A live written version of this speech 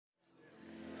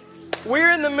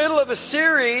We're in the middle of a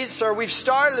series, or we've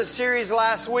started a series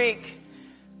last week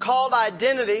called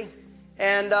Identity,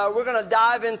 and we're going to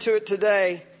dive into it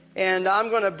today. And I'm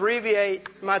going to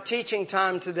abbreviate my teaching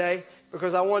time today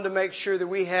because I wanted to make sure that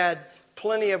we had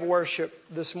plenty of worship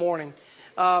this morning.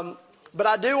 But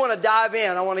I do want to dive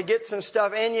in. I want to get some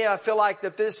stuff in you. I feel like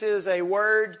that this is a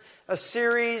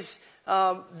series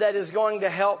that is going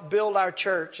to help build our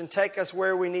church and take us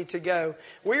where we need to go.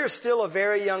 We are still a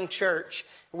very young church.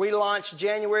 We launched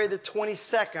January the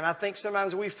 22nd. I think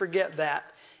sometimes we forget that.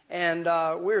 And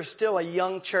we're still a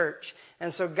young church.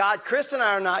 And so Chris and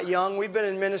I are not young. We've been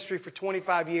in ministry for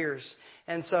 25 years.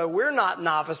 And so we're not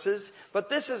novices, but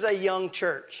this is a young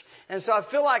church. And so I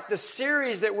feel like the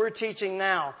series that we're teaching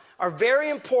now are very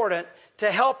important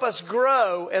to help us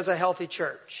grow as a healthy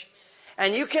church.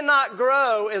 And you cannot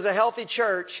grow as a healthy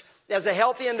church, as a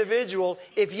healthy individual,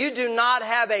 if you do not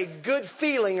have a good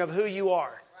feeling of who you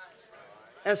are.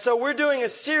 And so we're doing a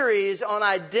series on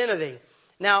identity.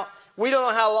 Now, we don't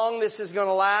know how long this is going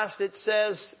to last. It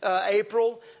says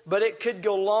April, but it could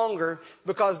go longer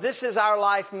because this is our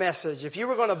life message. If you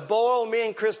were going to boil me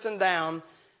and Kristen down,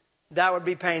 that would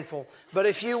be painful. But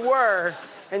if you were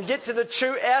and get to the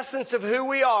true essence of who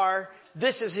we are,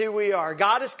 this is who we are.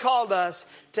 God has called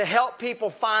us to help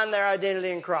people find their identity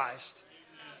in Christ.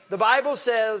 The Bible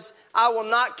says, I will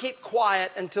not keep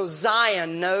quiet until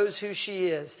Zion knows who she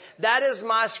is. That is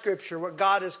my scripture, what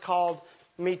God has called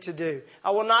me to do.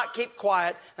 I will not keep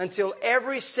quiet until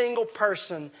every single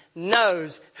person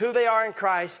knows who they are in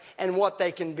Christ and what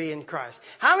they can be in Christ.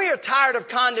 How many are tired of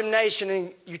condemnation?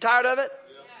 And you tired of it?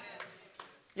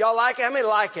 Y'all like it? How many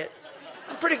like it?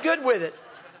 I'm pretty good with it.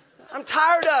 I'm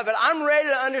tired of it. I'm ready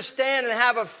to understand and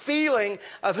have a feeling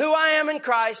of who I am in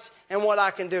Christ and what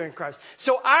I can do in Christ.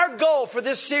 So our goal for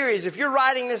this series, if you're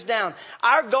writing this down,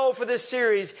 our goal for this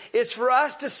series is for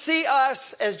us to see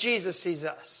us as Jesus sees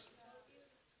us.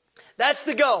 That's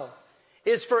the goal,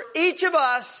 is for each of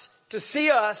us to see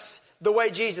us the way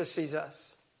Jesus sees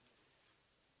us.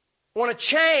 I want to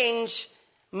change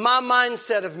my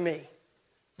mindset of me.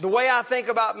 The way I think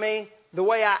about me, the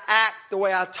way I act, the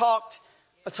way I talk,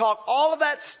 all of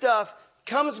that stuff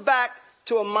comes back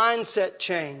to a mindset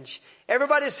change.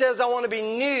 Everybody says, I want to be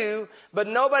new, but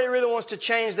nobody really wants to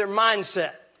change their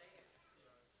mindset.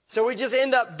 So we just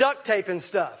end up duct taping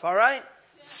stuff, all right?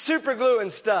 Super gluing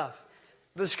stuff.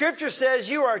 The scripture says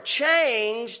you are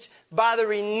changed by the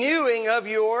renewing of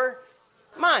your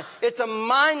mind. It's a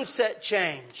mindset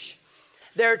change.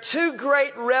 There are two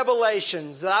great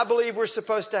revelations that I believe we're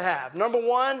supposed to have. Number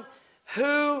one,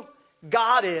 who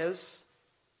God is.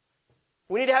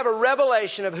 We need to have a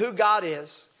revelation of who God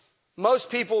is. Most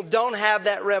people don't have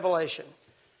that revelation.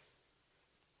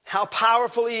 How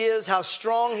powerful He is, how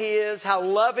strong He is, how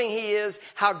loving He is,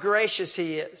 how gracious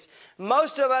He is.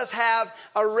 Most of us have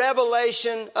a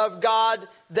revelation of God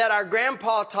that our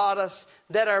grandpa taught us,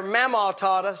 that our mama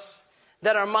taught us,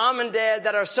 that our mom and dad,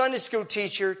 that our Sunday school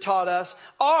teacher taught us,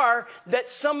 or that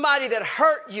somebody that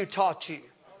hurt you taught you.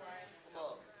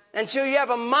 And so you have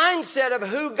a mindset of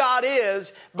who God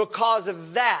is because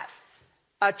of that.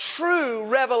 A true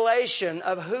revelation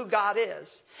of who God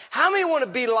is. How many want to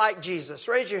be like Jesus?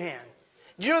 Raise your hand.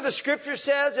 Do you know the scripture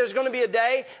says there's going to be a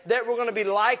day that we're going to be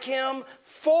like Him,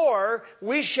 for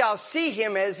we shall see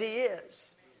Him as He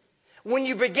is. When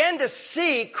you begin to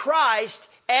see Christ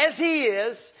as He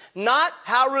is, not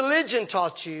how religion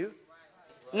taught you,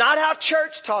 not how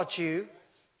church taught you,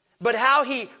 but how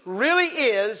He really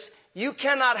is, you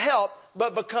cannot help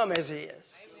but become as He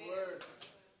is.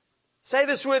 Say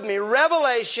this with me.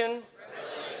 Revelation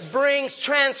brings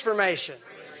transformation.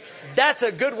 That's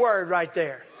a good word right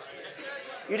there.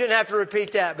 You didn't have to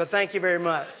repeat that, but thank you very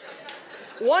much.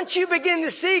 Once you begin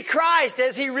to see Christ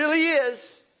as He really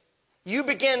is, you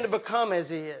begin to become as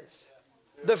He is.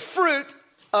 The fruit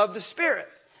of the Spirit.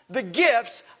 The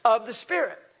gifts of the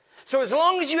Spirit. So as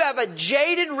long as you have a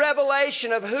jaded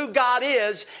revelation of who God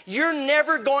is, you're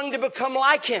never going to become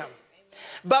like Him.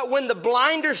 But when the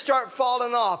blinders start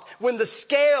falling off, when the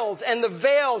scales and the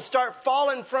veils start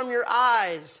falling from your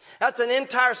eyes, that's an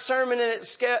entire sermon in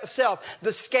itself.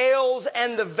 The scales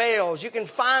and the veils. You can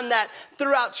find that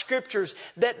throughout scriptures,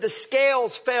 that the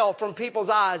scales fell from people's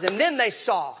eyes and then they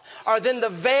saw. Or then the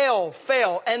veil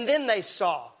fell and then they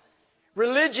saw.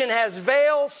 Religion has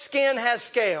veils, skin has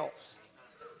scales.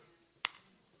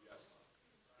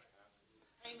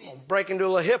 I'll break into a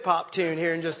little hip-hop tune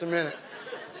here in just a minute.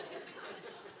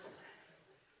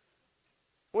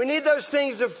 We need those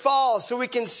things to fall so we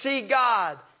can see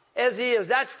God as He is.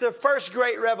 That's the first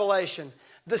great revelation.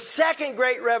 The second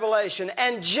great revelation,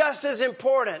 and just as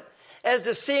important, as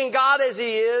to seeing God as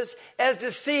He is, as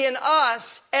to seeing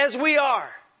us as we are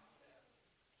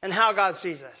and how God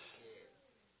sees us.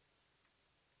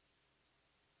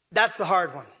 That's the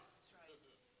hard one.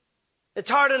 It's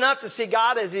hard enough to see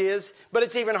God as He is, but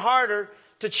it's even harder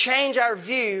to change our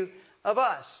view of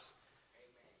us.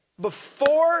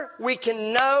 Before we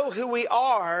can know who we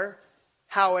are,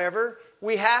 however,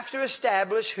 we have to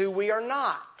establish who we are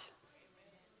not.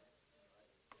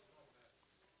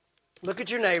 Look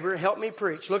at your neighbor. Help me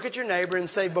preach. Look at your neighbor and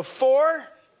say, before.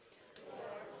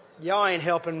 Y'all ain't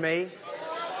helping me.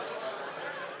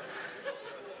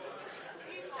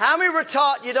 How many were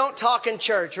taught you don't talk in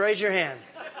church? Raise your hand.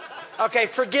 Okay,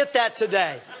 forget that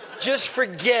today. Just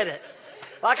forget it.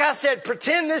 Like I said,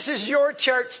 pretend this is your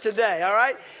church today, all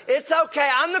right? It's okay.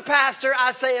 I'm the pastor.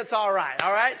 I say it's all right,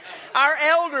 all right? Our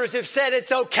elders have said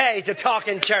it's okay to talk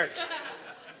in church.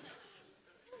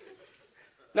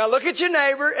 Now look at your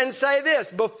neighbor and say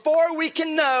this. Before we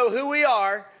can know who we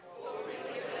are,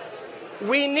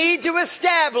 we need to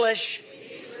establish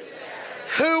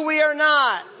who we are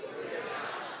not.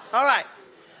 All right.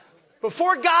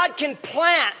 Before God can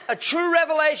plant a true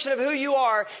revelation of who you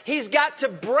are, He's got to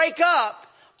break up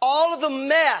all of the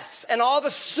mess and all the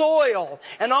soil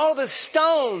and all of the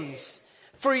stones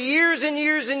for years and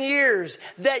years and years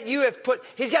that you have put.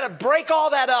 He's got to break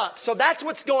all that up. So that's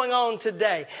what's going on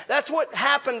today. That's what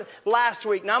happened last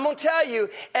week. Now I'm going to tell you,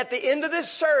 at the end of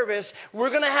this service, we're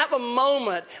going to have a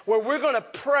moment where we're going to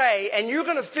pray and you're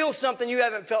going to feel something you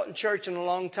haven't felt in church in a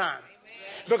long time.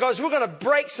 Because we're going to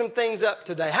break some things up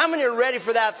today. How many are ready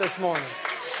for that this morning?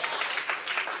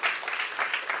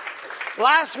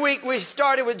 Last week we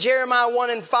started with Jeremiah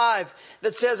 1:5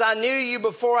 that says, I knew you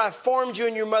before I formed you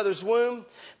in your mother's womb.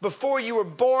 Before you were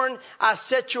born, I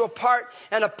set you apart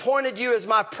and appointed you as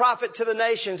my prophet to the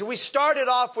nations. We started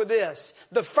off with this.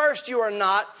 The first, you are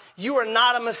not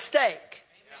a mistake.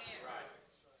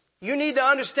 You need to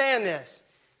understand this.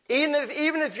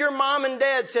 Even if your mom and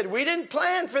dad said, we didn't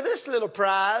plan for this little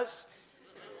prize,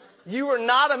 you are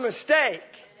not a mistake.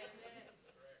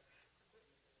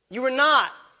 You are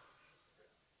not.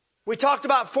 We talked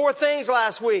about 4 things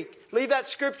last week. Leave that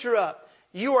scripture up.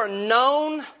 You are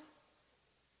known.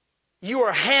 You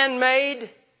are handmade.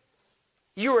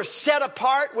 You are set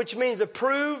apart, which means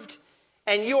approved.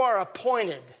 And you are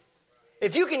appointed.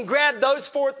 If you can grab those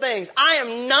 4 things, I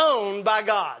am known by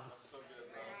God.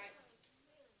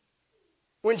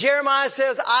 When Jeremiah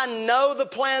says, I know the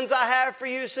plans I have for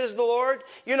you, says the Lord.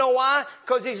 You know why?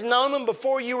 Because He's known them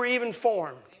before you were even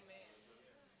formed.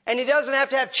 And He doesn't have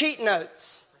to have cheat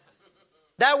notes.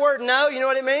 That word know, you know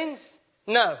what it means?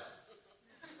 No.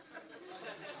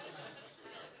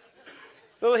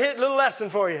 Little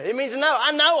lesson for you. It means no.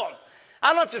 I know them.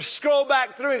 I don't have to scroll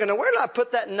back through and go, now, where did I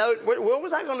put that note? What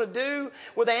was I going to do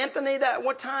with Anthony?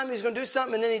 What time he's going to do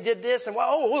something and then he did this? And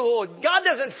God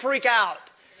doesn't freak out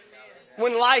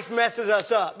when life messes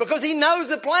us up because He knows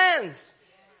the plans.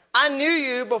 I knew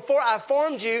you before I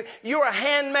formed you. You are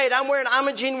handmade. I'm wearing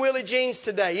Imogene Willie jeans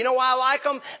today. You know why I like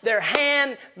them? They're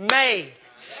handmade,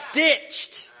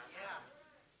 stitched.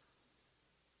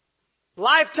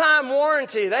 Lifetime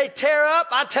warranty. They tear up,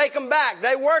 I take them back.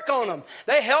 They work on them.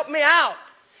 They help me out.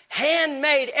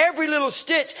 Handmade, every little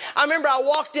stitch. I remember I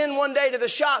walked in one day to the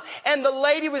shop and the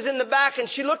lady was in the back and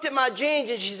she looked at my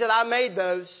jeans and she said, I made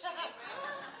those.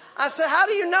 I said, how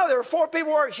do you know? There were 4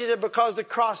 people working. She said, because the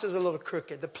cross is a little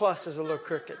crooked. The plus is a little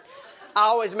crooked. I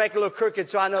always make a little crooked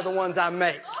so I know the ones I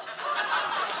make.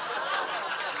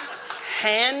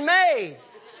 Handmade.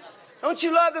 Don't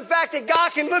you love the fact that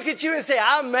God can look at you and say,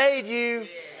 I made you.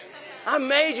 I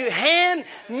made you. Hand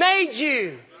made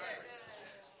you.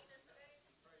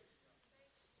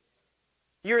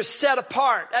 You're set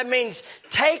apart. That means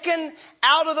taken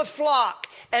out of the flock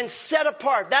and set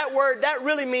apart. That word, that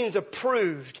really means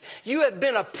approved. You have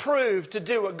been approved to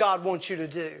do what God wants you to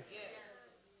do.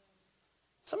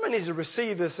 Somebody needs to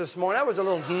receive this morning. That was a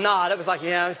little nod. It was like,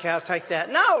 yeah, okay, I'll take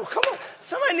that. No, come on.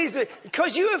 Somebody needs to,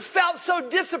 because you have felt so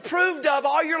disapproved of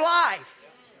all your life.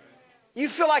 You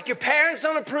feel like your parents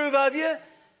don't approve of you.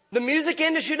 The music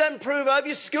industry doesn't approve of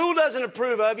you. School doesn't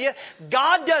approve of you.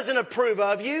 God doesn't approve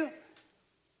of you.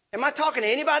 Am I talking to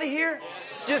anybody here?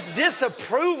 Just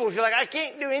disapproval. If you're like, I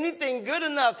can't do anything good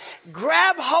enough.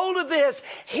 Grab hold of this.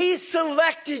 He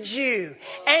selected you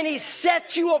and He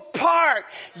set you apart.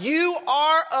 You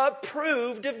are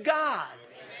approved of God.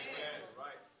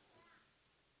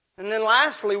 And then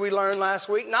lastly, we learned last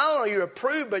week, not only are you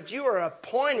approved, but you are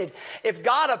appointed. If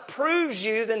God approves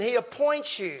you, then He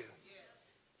appoints you.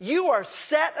 You are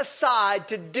set aside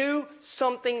to do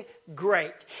something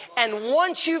great. And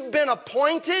once you've been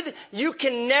appointed, you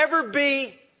can never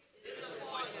be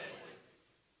disappointed.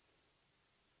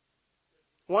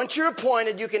 Once you're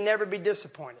appointed, you can never be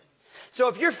disappointed. So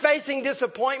if you're facing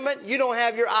disappointment, you don't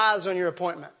have your eyes on your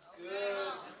appointment.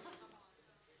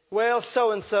 Well,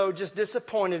 so-and-so just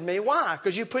disappointed me. Why?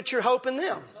 Because you put your hope in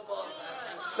them.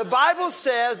 The Bible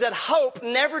says that hope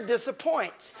never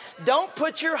disappoints. Don't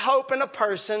put your hope in a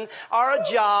person or a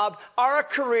job or a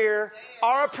career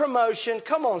or a promotion.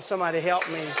 Come on, somebody help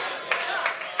me.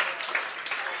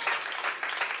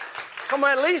 Come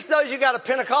on, at least those you got a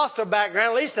Pentecostal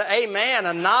background, at least an amen,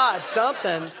 a nod,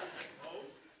 something.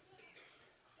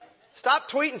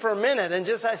 Stop tweeting for a minute and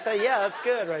just say, yeah, that's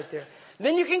good right there.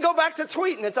 Then you can go back to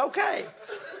tweeting. It's okay.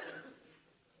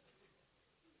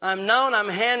 I'm known, I'm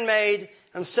handmade,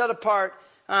 I'm set apart,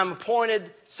 I'm appointed.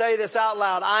 Say this out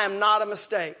loud. I am not a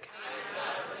mistake.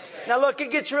 Now look,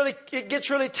 it gets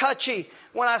really touchy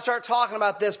when I start talking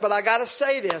about this, but I got to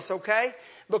say this, okay?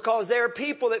 Because there are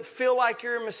people that feel like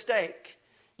you're a mistake.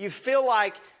 You feel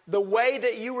like the way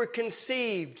that you were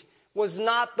conceived was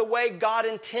not the way God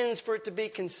intends for it to be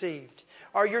conceived.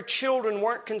 Or your children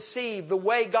weren't conceived the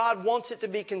way God wants it to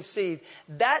be conceived.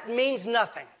 That means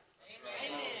nothing.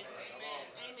 Amen.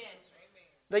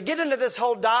 They get into this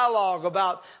whole dialogue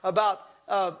about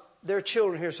their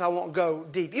children here, so I won't go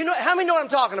deep. You know, how many know what I'm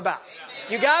talking about?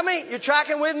 You got me? You're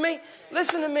tracking with me?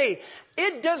 Listen to me.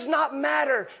 It does not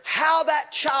matter how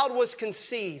that child was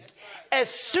conceived. As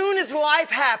soon as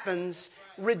life happens,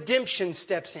 redemption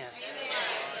steps in.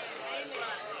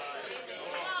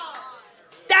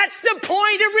 That's the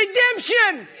point of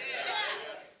redemption.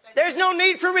 There's no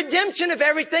need for redemption if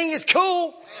everything is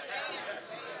cool.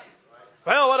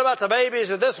 Well, what about the babies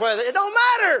or this way? It don't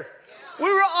matter.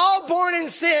 We were all born in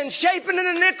sin, shaping in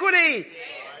iniquity.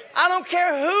 I don't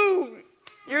care who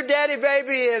your daddy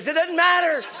baby is. It doesn't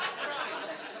matter.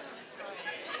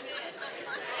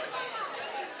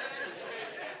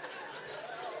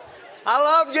 I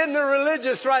love getting the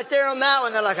religious right there on that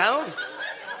one. They're like, oh,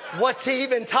 what's he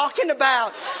even talking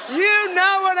about? You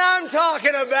know what I'm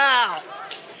talking about.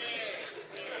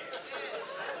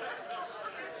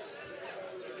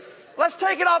 Let's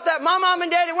take it off that. My mom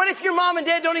and daddy, what if your mom and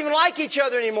dad don't even like each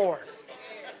other anymore?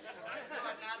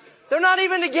 They're not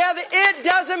even together. It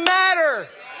doesn't matter.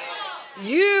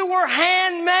 You were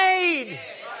handmade.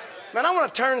 Man, I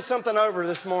want to turn something over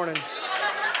this morning.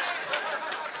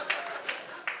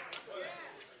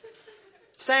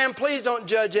 Sam, please don't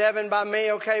judge Evan by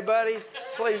me, okay, buddy?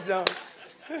 Please don't.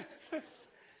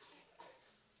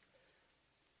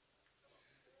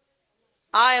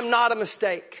 I am not a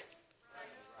mistake.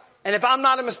 And if I'm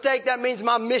not a mistake, that means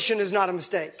my mission is not a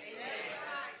mistake.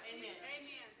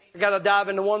 I got to dive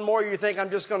into one more. You think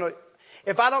I'm just going to...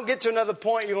 If I don't get to another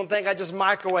point, you're going to think I just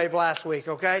microwaved last week,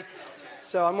 okay?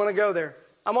 So I'm going to go there.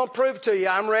 I'm going to prove to you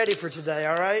I'm ready for today,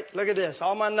 all right? Look at this.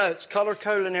 All my notes,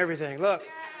 color-coded and everything. Look.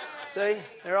 See?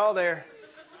 They're all there.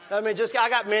 I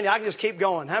got many. I can just keep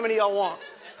going. How many of y'all want?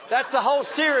 That's the whole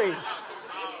series.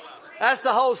 That's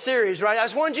the whole series, right? I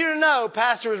just wanted you to know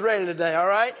Pastor was ready today, all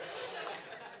right?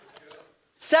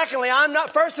 Secondly,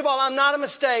 first of all, I'm not a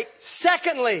mistake.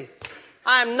 Secondly,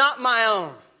 I am not my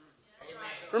own.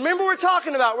 Remember we're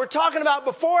talking about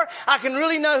before I can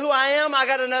really know who I am, I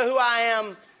got to know who I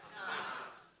am.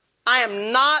 I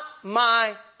am not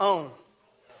my own.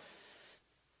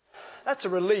 That's a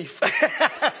relief.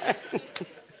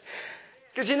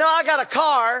 Because I got a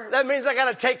car, that means I got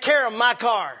to take care of my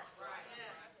car.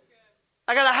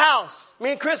 I got a house.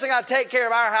 Me and Chris, I got to take care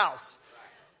of our house.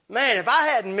 Man, if I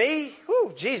had me,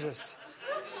 whoo, Jesus.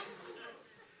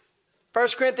 1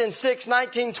 Corinthians 6,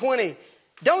 19, 20.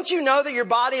 Don't you know that your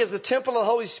body is the temple of the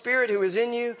Holy Spirit who is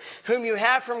in you, whom you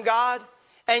have from God?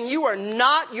 And you are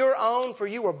not your own, for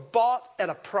you were bought at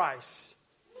a price.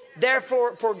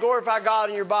 Therefore, glorify God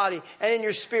in your body and in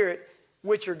your spirit,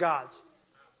 which are God's.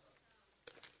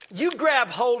 You grab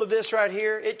hold of this right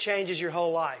here, it changes your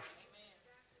whole life.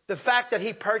 The fact that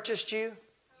He purchased you,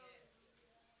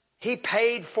 He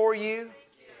paid for you,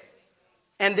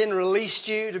 and then released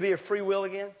you to be a free will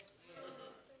again.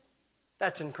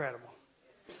 That's incredible.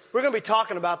 We're going to be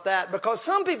talking about that because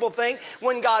some people think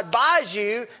when God buys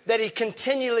you that He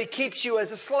continually keeps you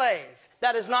as a slave.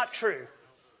 That is not true.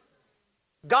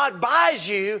 God buys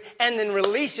you and then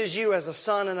releases you as a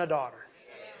son and a daughter.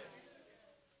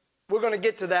 We're going to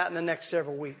get to that in the next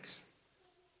several weeks.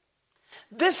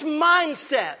 This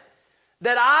mindset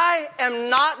that I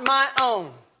am not my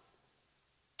own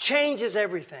changes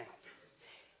everything.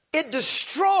 It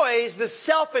destroys the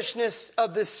selfishness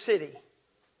of this city.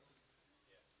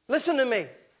 Listen to me.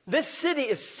 This city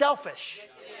is selfish.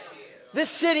 This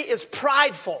city is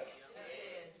prideful.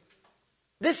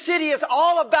 This city is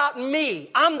all about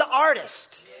me. I'm the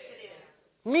artist.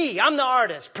 Me, I'm the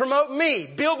artist. Promote me.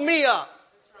 Build me up.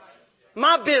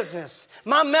 my business,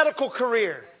 my medical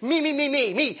career. Me,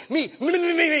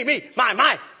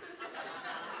 my.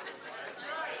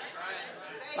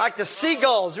 Like the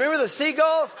seagulls. Remember the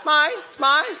seagulls? Mine.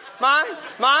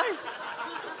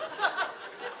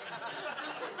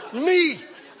 Me.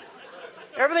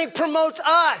 Everything promotes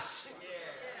us.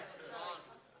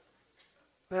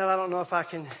 Well, I don't know if I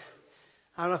can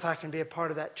be a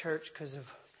part of that church because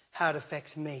of how it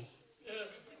affects me.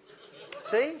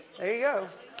 See? There you go.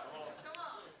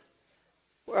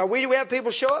 We have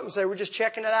people show up and say, we're just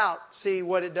checking it out, see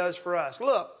what it does for us.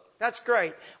 Look, that's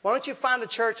great. Why don't you find a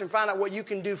church and find out what you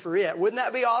can do for it? Wouldn't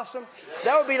that be awesome?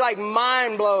 That would be like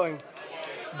mind-blowing.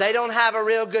 They don't have a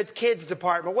real good kids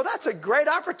department. Well, that's a great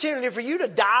opportunity for you to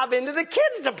dive into the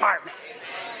kids department.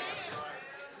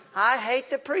 I hate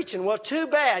the preaching. Well, too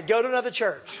bad. Go to another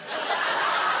church.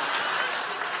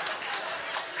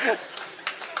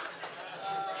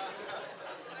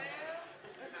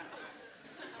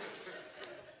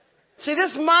 See,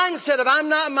 this mindset of I'm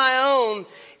not my own,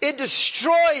 it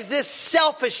destroys this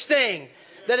selfish thing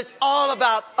that it's all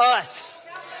about us.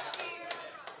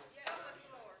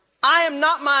 I am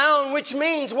not my own, which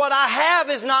means what I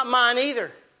have is not mine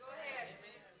either.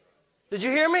 Did you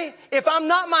hear me? If I'm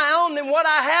not my own, then what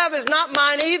I have is not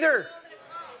mine either.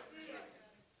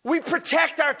 We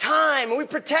protect our time, and we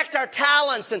protect our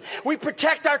talents, and we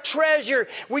protect our treasure.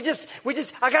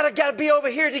 I gotta be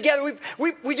over here together.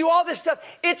 We do all this stuff.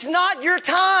 It's not your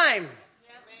time.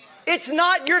 It's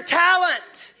not your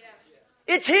talent.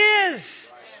 It's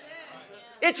His.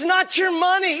 It's not your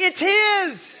money. It's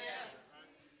His.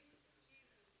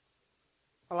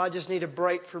 Well, I just need a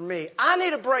break for me. I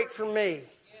need a break for me.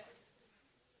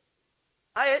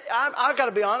 I've got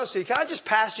to be honest with you. Can I just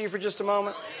pastor you for just a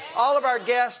moment? All of our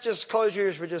guests, just close your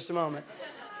ears for just a moment.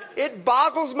 It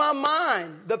boggles my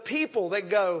mind, the people that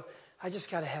go, I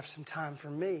just got to have some time for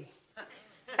me.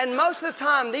 And most of the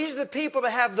time, these are the people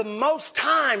that have the most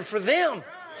time for them.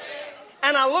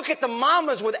 And I look at the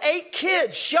mamas with 8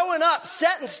 kids showing up,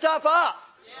 setting stuff up.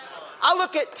 I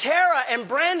look at Tara and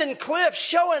Brandon Cliff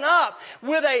showing up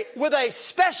with a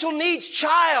special needs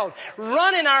child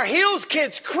running our Hills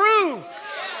Kids crew.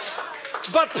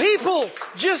 But people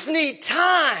just need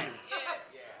time.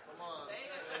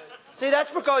 See,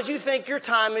 that's because you think your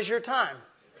time is your time.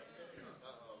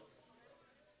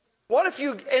 What if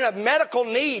you, in a medical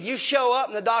need, you show up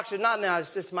and the doctor says, not now,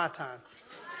 it's just my time.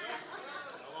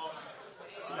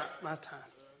 My time.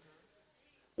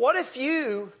 What if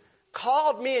you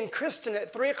called me and Kristen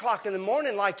at 3 o'clock in the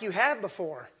morning like you have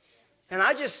before, and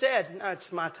I just said, no,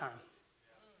 it's my time.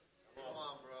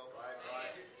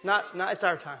 Not, it's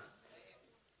our time.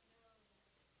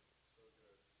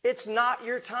 It's not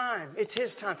your time. It's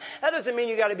His time. That doesn't mean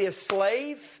you got to be a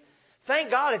slave.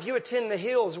 Thank God if you attend the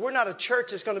Hills, we're not a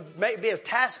church that's going to be a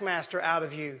taskmaster out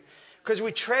of you. Because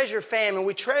we treasure family,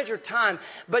 we treasure time.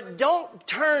 But don't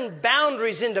turn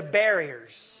boundaries into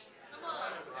barriers.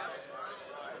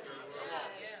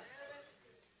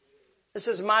 This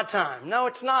is my time. No,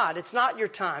 it's not. It's not your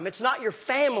time. It's not your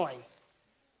family.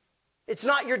 It's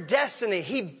not your destiny.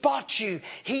 He bought you.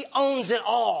 He owns it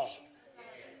all.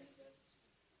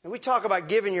 And we talk about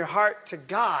giving your heart to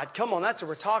God. Come on, that's what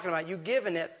we're talking about. You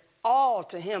giving it all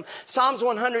to Him. Psalms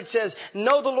 100 says,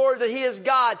 know the Lord that He is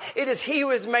God. It is He who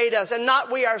has made us and not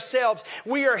we ourselves.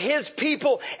 We are His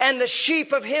people and the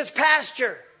sheep of His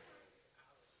pasture.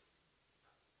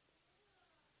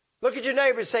 Look at your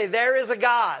neighbor and say, there is a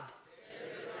God.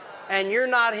 And you're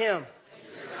not Him.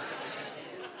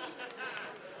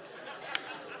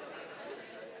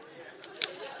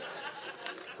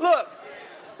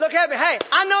 Look at me. Hey,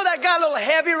 I know that got a little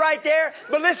heavy right there,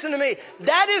 but listen to me.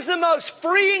 That is the most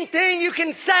freeing thing you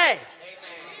can say.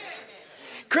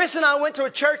 Chris and I went to a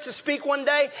church to speak one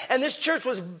day, and this church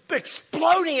was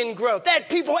exploding in growth. They had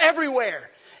people everywhere.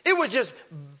 It was just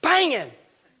banging.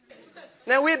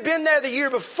 Now, we had been there the year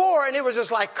before, and it was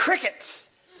just like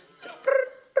crickets.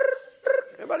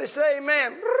 Everybody say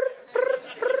amen.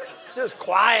 Just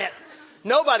quiet.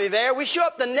 Nobody there. We show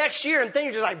up the next year, and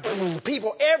things are just like boom,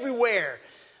 people everywhere.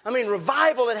 I mean,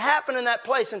 revival had happened in that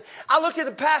place. And I looked at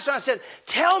the pastor and I said,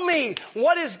 tell me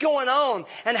what is going on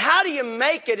and how do you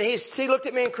make it? And he looked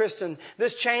at me and Kristen.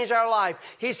 This changed our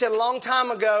life. He said, a long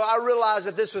time ago, I realized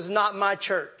that this was not my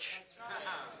church.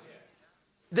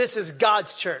 This is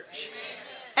God's church.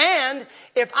 And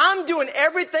if I'm doing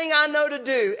everything I know to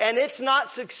do and it's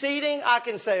not succeeding, I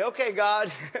can say, okay,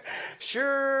 God,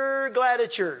 sure glad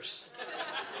it's yours.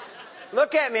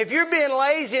 Look at me. If you're being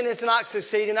lazy and it's not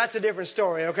succeeding, that's a different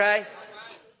story, okay?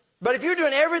 But if you're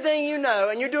doing everything you know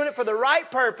and you're doing it for the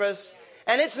right purpose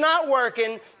and it's not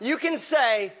working, you can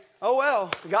say, Oh, well,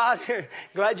 God,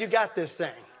 glad you got this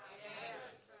thing.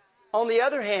 On the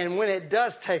other hand, when it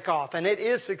does take off and it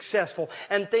is successful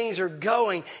and things are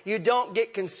going, you don't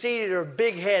get conceited or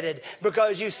big-headed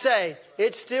because you say,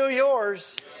 it's still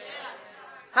yours.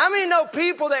 How many know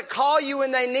people that call you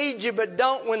when they need you but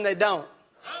don't when they don't?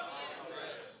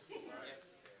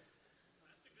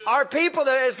 Are people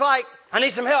that it's like, I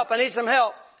need some help,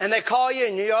 and they call you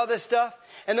and you do all this stuff,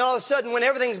 and then all of a sudden when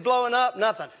everything's blowing up,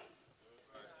 nothing.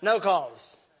 No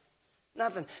calls.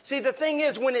 Nothing. See, the thing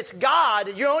is, when it's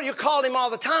God, you call Him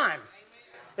all the time.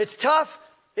 It's tough.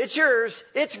 It's yours.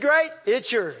 It's great.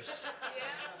 It's yours.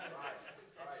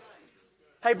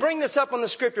 Hey, bring this up on the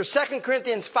scripture. 2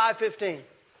 Corinthians 5:15.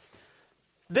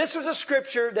 This was a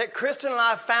scripture that Kristen and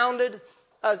I founded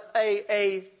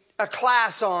a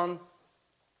class on,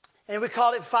 and we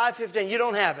called it 5:15. You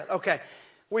don't have it. Okay.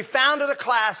 We founded a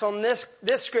class on this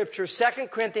scripture, 2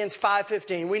 Corinthians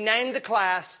 5:15. We named the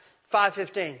class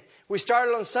 5:15. We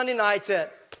started on Sunday nights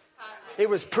it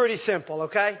was pretty simple,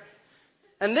 okay?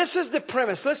 And this is the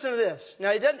premise. Listen to this.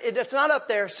 Now, it's not up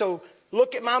there, so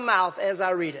look at my mouth as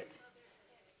I read it.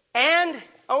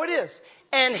 It is.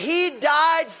 And He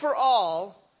died for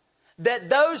all, that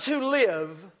those who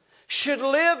live should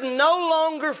live no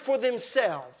longer for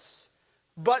themselves,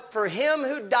 but for Him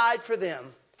who died for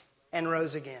them and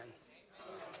rose again.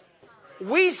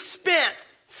 We spent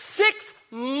 6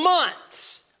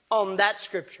 months on that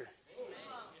scripture.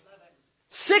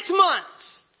 6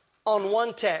 months on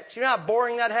one text. You know how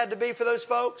boring that had to be for those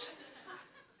folks?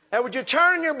 And would you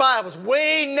turn in your Bibles?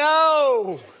 We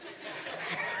know.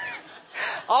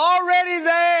 Already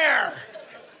there.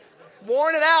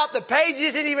 Worn it out. The page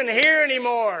isn't even here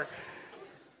anymore.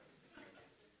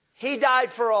 He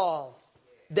died for all,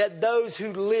 that those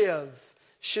who live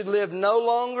should live no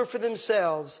longer for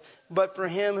themselves, but for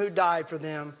Him who died for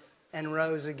them and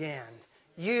rose again.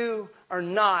 You are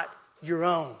not your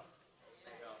own.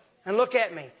 And look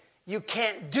at me. You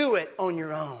can't do it on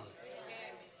your own.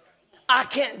 I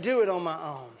can't do it on my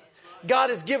own. God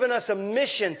has given us a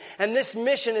mission, and this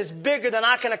mission is bigger than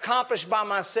I can accomplish by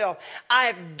myself. I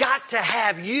have got to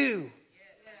have you.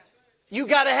 You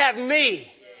got to have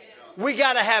me. We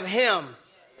got to have Him.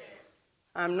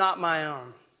 I'm not my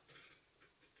own.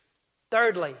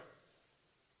 Thirdly,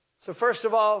 so first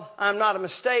of all, I'm not a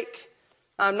mistake.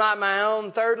 I'm not my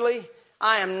own. Thirdly,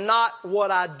 I am not what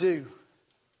I do.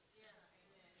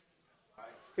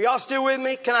 Are y'all still with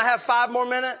me? Can I have 5 more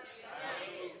minutes?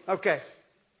 Okay.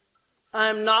 I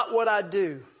am not what I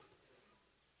do.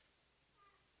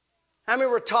 How many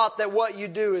were taught that what you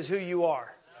do is who you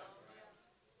are?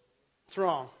 It's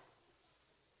wrong.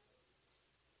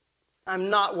 I'm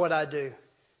not what I do.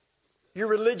 Your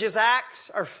religious acts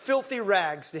are filthy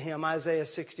rags to Him, Isaiah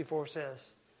 64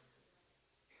 says.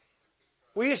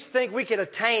 We used to think we could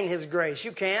attain His grace.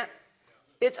 You can't.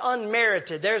 It's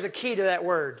unmerited. There's a key to that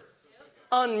word.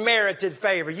 Unmerited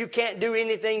favor. You can't do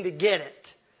anything to get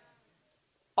it.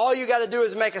 All you got to do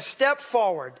is make a step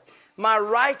forward. My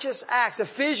righteous acts.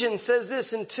 Ephesians says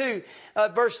this in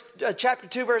chapter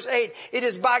 2, verse 8. It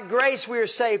is by grace we are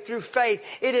saved through faith.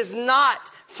 It is not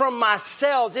from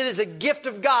ourselves. It is a gift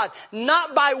of God,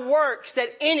 not by works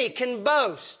that any can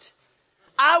boast.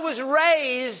 I was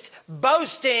raised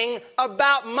boasting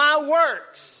about my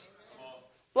works.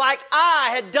 Like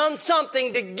I had done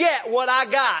something to get what I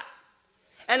got.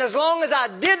 And as long as I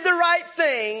did the right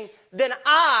thing, then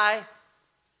I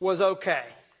was okay.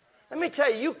 Let me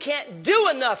tell you, you can't do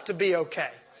enough to be okay.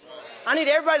 I need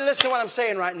everybody to listen to what I'm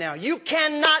saying right now. You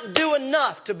cannot do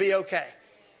enough to be okay.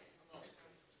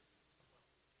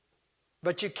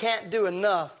 But you can't do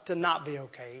enough to not be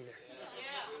okay either.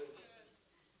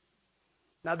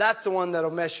 Now that's the one that'll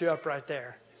mess you up right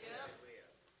there.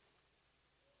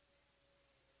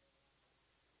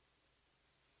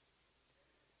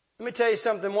 Let me tell you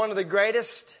something. One of the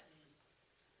greatest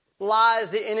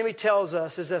lies the enemy tells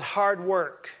us is that hard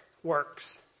work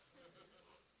works.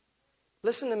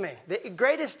 Listen to me. The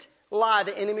greatest lie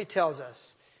the enemy tells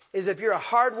us is if you're a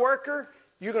hard worker,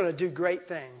 you're going to do great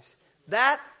things.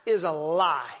 That is a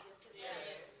lie.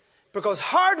 Because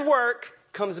hard work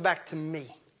comes back to me.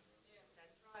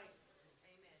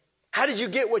 How did you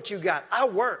get what you got? I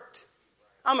worked.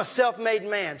 I'm a self-made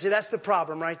man. See, that's the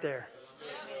problem right there.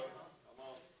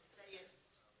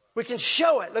 We can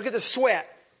show it. Look at the sweat.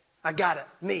 I got it.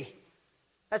 Me.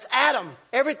 That's Adam.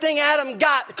 Everything Adam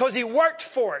got because he worked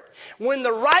for it. When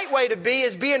the right way to be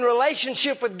is be in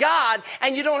relationship with God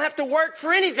and you don't have to work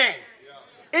for anything.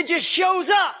 It just shows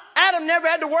up. Adam never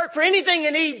had to work for anything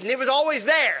in Eden. It was always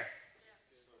there.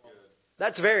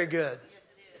 That's very good.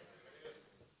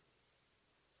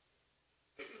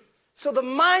 So the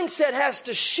mindset has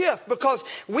to shift because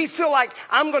we feel like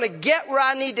I'm going to get where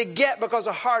I need to get because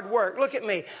of hard work. Look at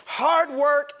me. Hard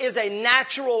work is a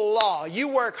natural law. You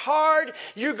work hard,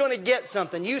 you're going to get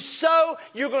something. You sow,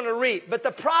 you're going to reap. But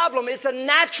the problem, it's a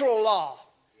natural law.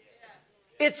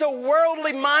 It's a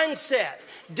worldly mindset.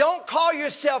 Don't call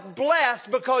yourself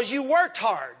blessed because you worked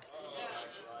hard.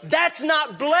 That's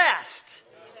not blessed.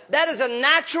 That is a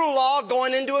natural law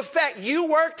going into effect. You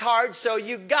worked hard, so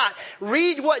you got.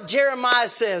 Read what Jeremiah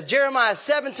says. Jeremiah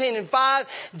 17:5.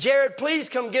 Jared, please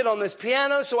come get on this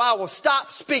piano so I will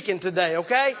stop speaking today,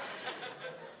 okay?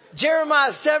 Jeremiah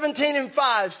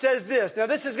 17:5 says this. Now,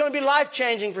 this is going to be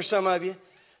life-changing for some of you.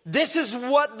 This is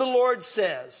what the Lord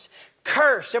says.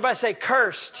 Cursed. Everybody say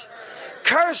cursed.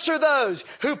 Cursed are those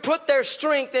who put their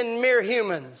strength in mere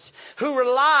humans, who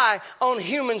rely on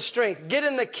human strength. Get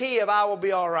in the key of I will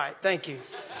be all right. Thank you.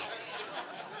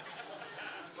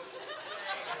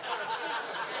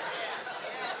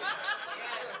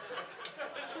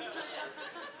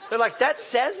 They're like, that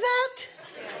says that?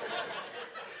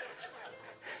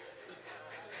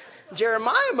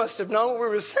 Jeremiah must have known what we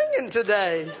were singing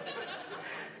today.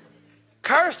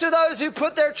 Cursed are those who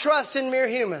put their trust in mere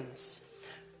humans.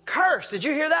 Cursed, did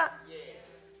you hear that?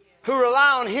 Who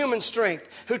rely on human strength,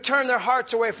 who turn their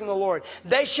hearts away from the Lord.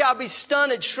 They shall be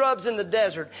stunted shrubs in the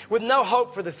desert with no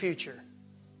hope for the future.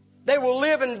 They will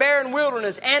live in barren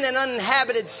wilderness and in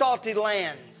uninhabited salty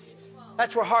lands.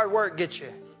 That's where hard work gets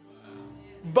you.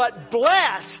 But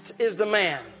blessed is the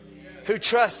man who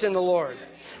trusts in the Lord,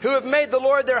 who have made the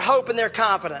Lord their hope and their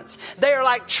confidence. They are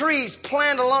like trees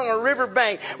planted along a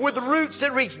riverbank with roots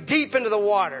that reach deep into the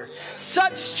water.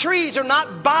 Such trees are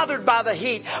not bothered by the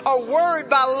heat or worried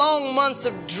by long months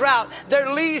of drought.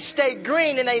 Their leaves stay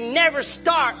green and they never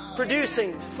start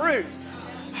producing fruit.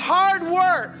 Hard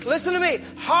work, listen to me,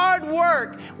 hard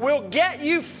work will get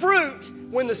you fruit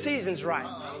when the season's right.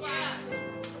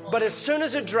 But as soon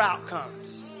as a drought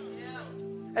comes,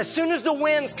 as soon as the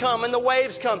winds come and the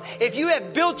waves come, if you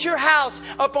have built your house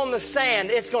up on the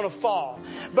sand, it's going to fall.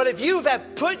 But if you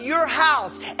have put your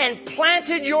house and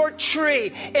planted your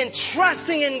tree in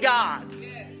trusting in God,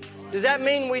 does that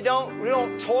mean we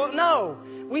don't toil? No,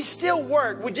 we still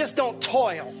work. We just don't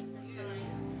toil.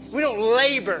 We don't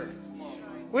labor.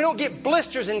 We don't get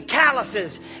blisters and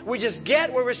calluses. We just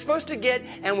get where we're supposed to get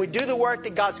and we do the work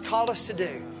that God's called us to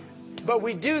do. But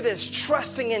we do this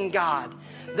trusting in God.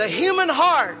 The human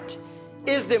heart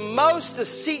is the most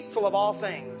deceitful of all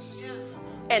things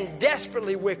and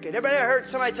desperately wicked. Everybody ever heard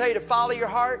somebody tell you to follow your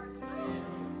heart?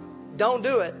 Don't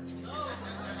do it.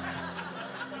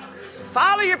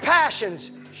 Follow your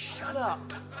passions. Shut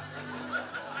up.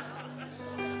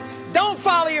 Don't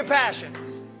follow your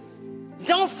passions.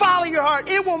 Don't follow your heart.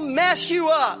 It will mess you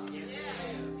up.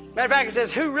 Matter of fact, it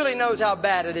says, who really knows how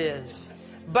bad it is?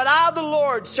 But I, the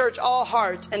Lord, search all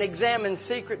hearts and examine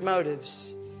secret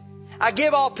motives. I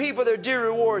give all people their due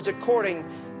rewards according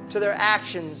to their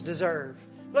actions deserve.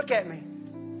 Look at me.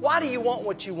 Why do you want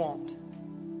what you want?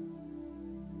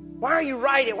 Why are you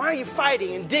writing? Why are you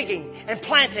fighting and digging and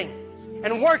planting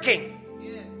and working?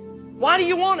 Why do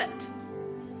you want it?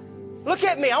 Look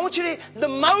at me. I want you to, the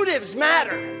motives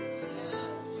matter.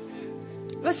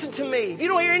 Listen to me. If you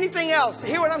don't hear anything else,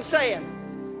 hear what I'm saying.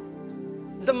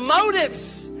 The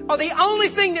motives are the only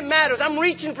thing that matters. I'm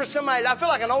reaching for somebody. I feel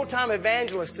like an old-time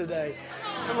evangelist today.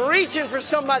 I'm reaching for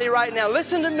somebody right now.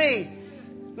 Listen to me.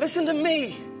 Listen to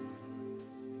me.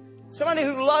 Somebody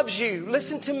who loves you.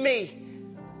 Listen to me.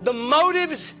 The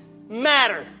motives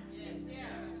matter.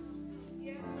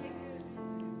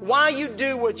 Why you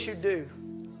do what you do.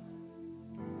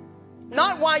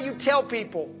 Not why you tell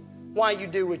people why you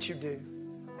do what you do.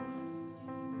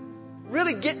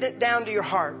 Really getting it down to your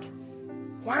heart.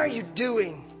 Why are you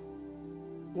doing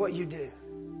what you do?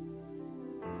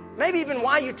 Maybe even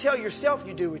why you tell yourself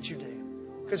you do what you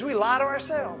do. Because we lie to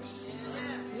ourselves.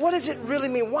 What does it really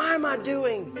mean? Why am I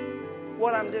doing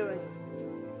what I'm doing?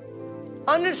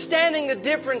 Understanding the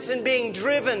difference in being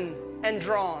driven and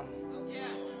drawn.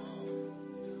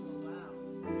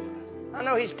 I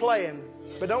know he's playing,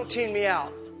 but don't tune me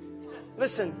out.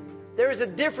 Listen, there is a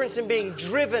difference in being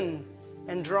driven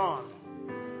and drawn.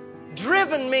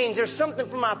 Driven means there's something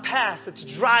from my past that's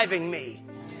driving me.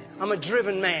 I'm a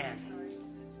driven man.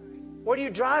 What are you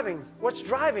driving? What's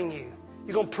driving you?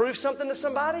 You going to prove something to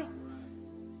somebody?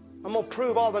 I'm going to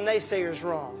prove all the naysayers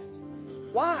wrong.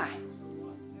 Why?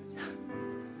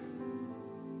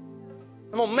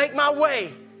 I'm going to make my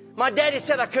way. My daddy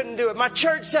said I couldn't do it. My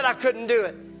church said I couldn't do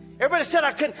it. Everybody said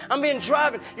I couldn't. I'm being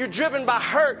driven. You're driven by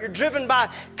hurt. You're driven by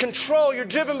control. You're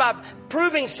driven by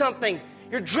proving something.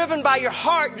 You're driven by your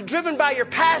heart. You're driven by your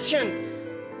passion.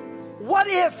 What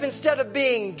if instead of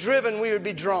being driven, we would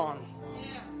be drawn?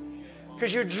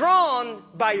 Because you're drawn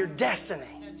by your destiny.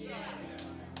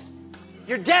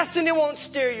 Your destiny won't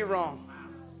steer you wrong.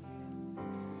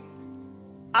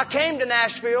 I came to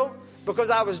Nashville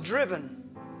because I was driven.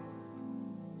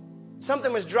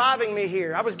 Something was driving me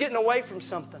here. I was getting away from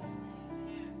something.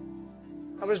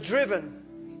 I was driven.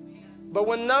 But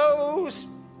when those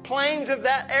planes of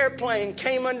that airplane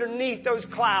came underneath those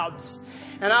clouds,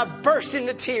 and I burst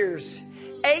into tears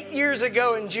 8 years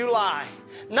ago in July,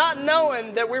 not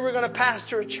knowing that we were going to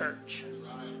pastor a church,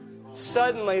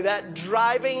 suddenly that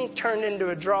driving turned into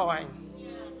a drawing.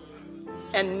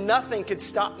 And nothing could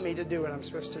stop me to do what I'm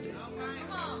supposed to do.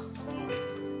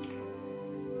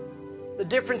 The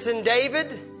difference in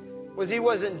David was he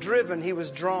wasn't driven, he was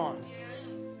drawn.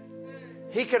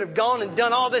 He could have gone and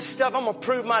done all this stuff. I'm going to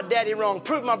prove my daddy wrong,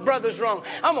 prove my brothers wrong.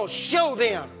 I'm going to show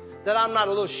them that I'm not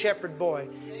a little shepherd boy.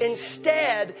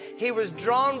 Instead, he was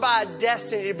drawn by a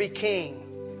destiny to be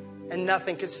king, and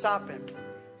nothing could stop him.